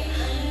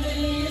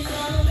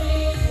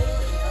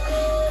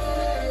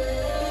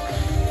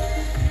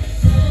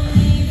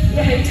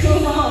 Yeah, 2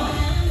 more.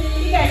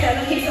 You guys are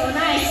looking so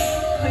nice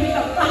when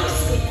you're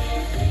boxing.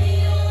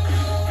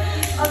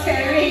 Okay,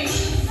 reach.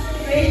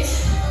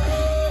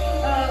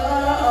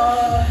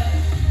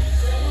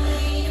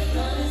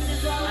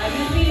 Are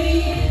you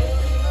feeling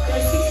the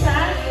 6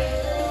 pack?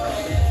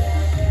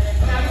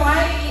 Not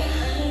quite.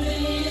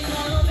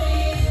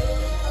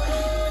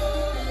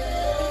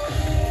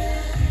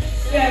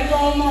 Yeah,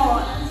 4 more.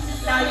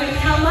 Now you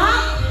come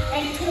up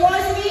and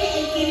towards me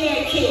and give me a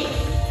kick.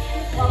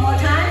 One more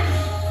time.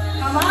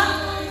 Come up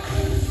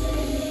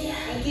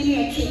and give me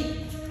a kick.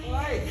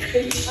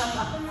 Good job.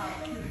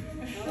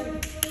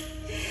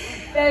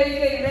 Very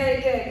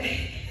good.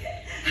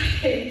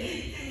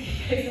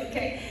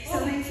 Okay. So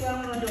next one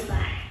we're going to do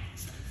back.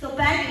 So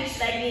back is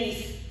like this.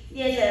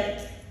 There's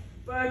a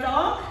bird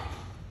dog,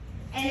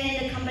 and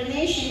then the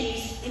combination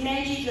is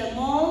imagine the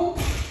long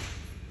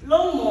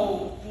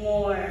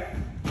more.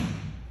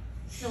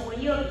 So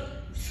when you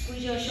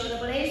squeeze your shoulder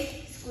blades,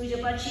 squeeze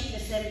your butt cheek at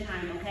the same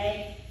time,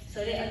 okay?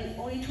 So there are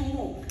only 2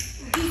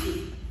 moves.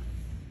 Easy.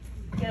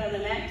 Get on the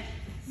mat.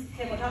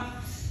 Tabletop.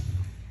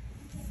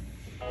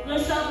 We're going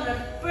to start with the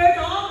bird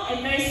dog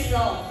and very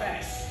slow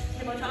first.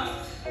 Tabletop.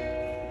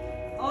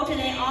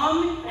 Alternate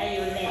arm and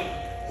your leg.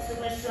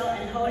 Super slow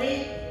and hold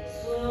it.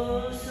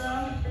 Slow.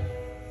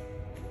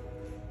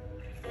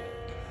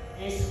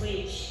 And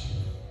switch.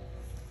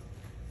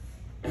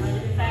 A little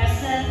bit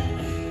faster.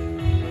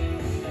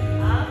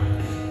 Up.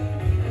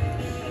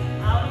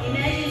 Out.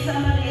 Imagine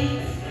somebody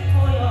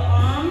hold your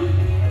arm.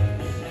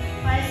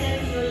 Bicep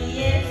to your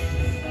ears.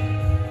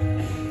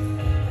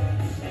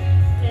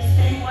 Just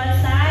stand one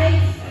side.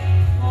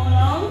 More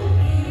long.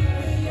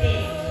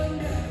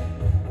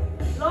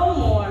 Lift. Slow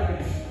more.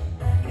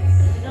 I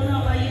don't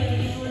know about you. Did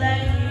you do that?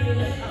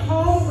 At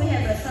home, we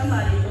have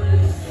somebody doing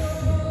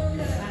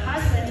this. My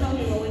husband told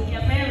me when we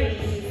get married,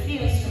 he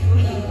feels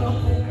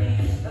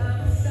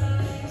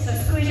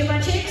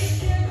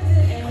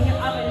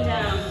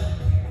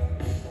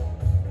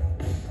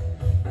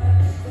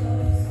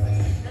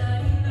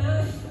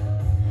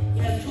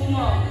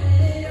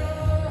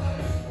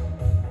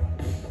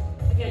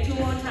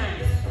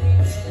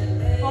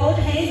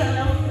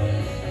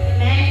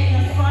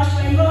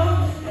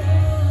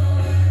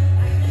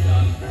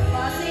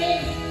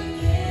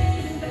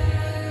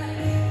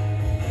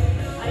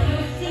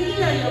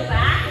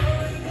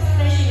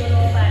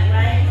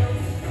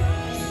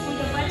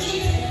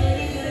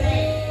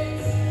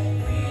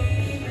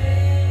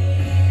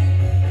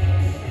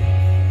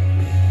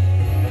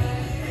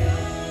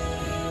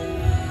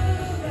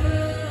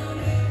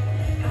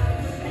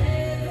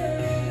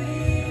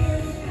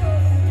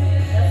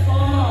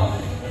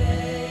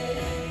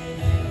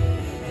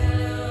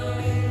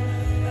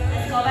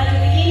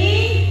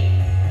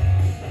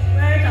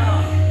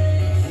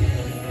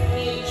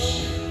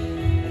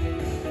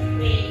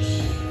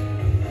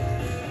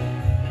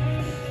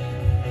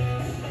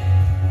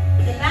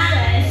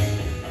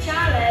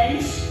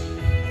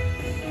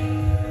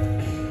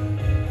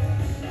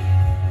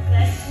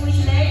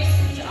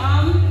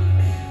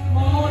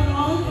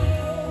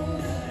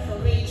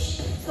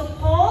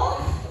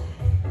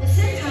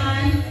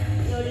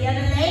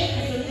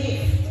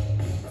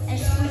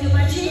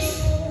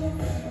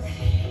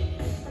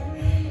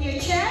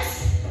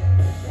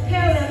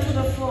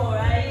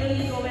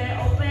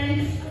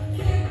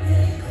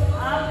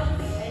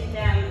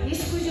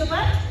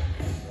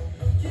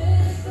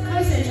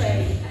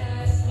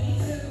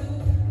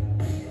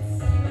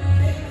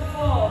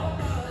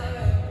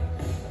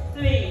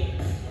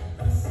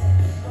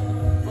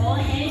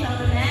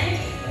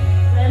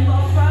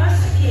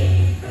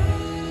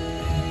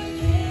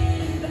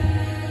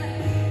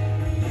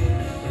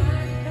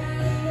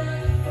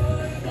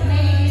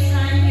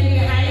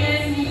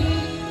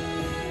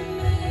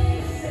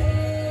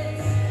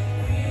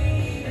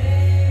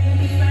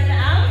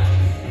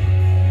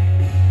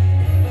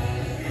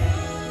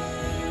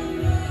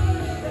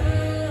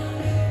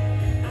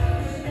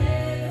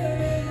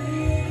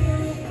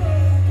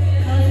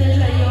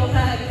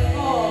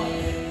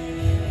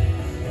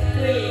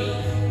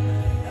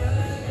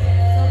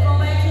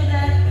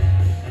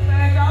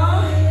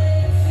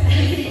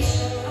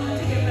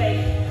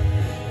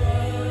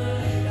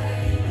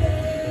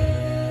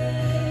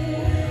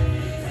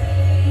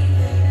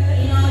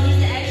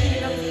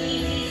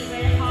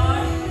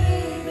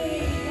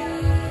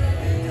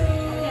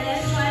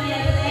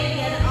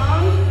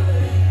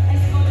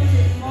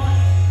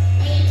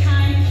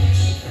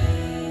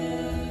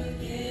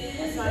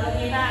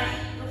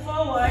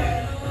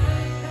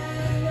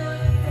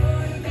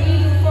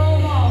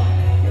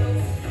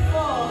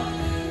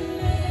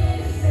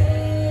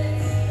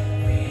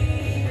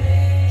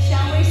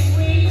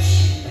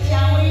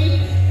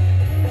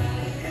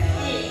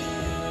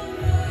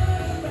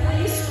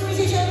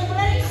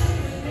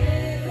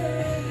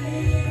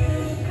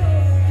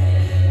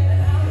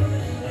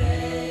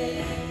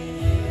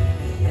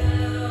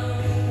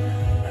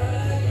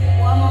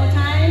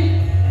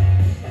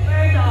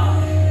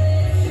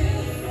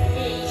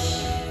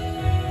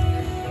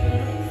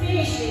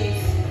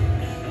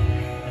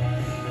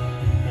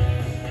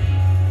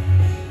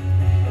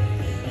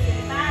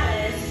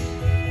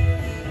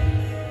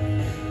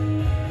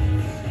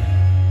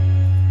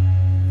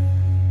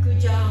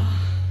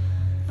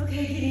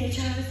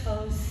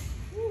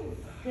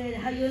Good.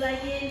 How you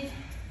like it?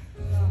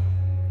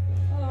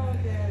 Oh,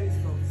 there it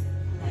goes.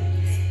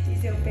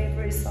 It's your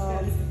favorite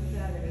song.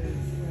 Got it.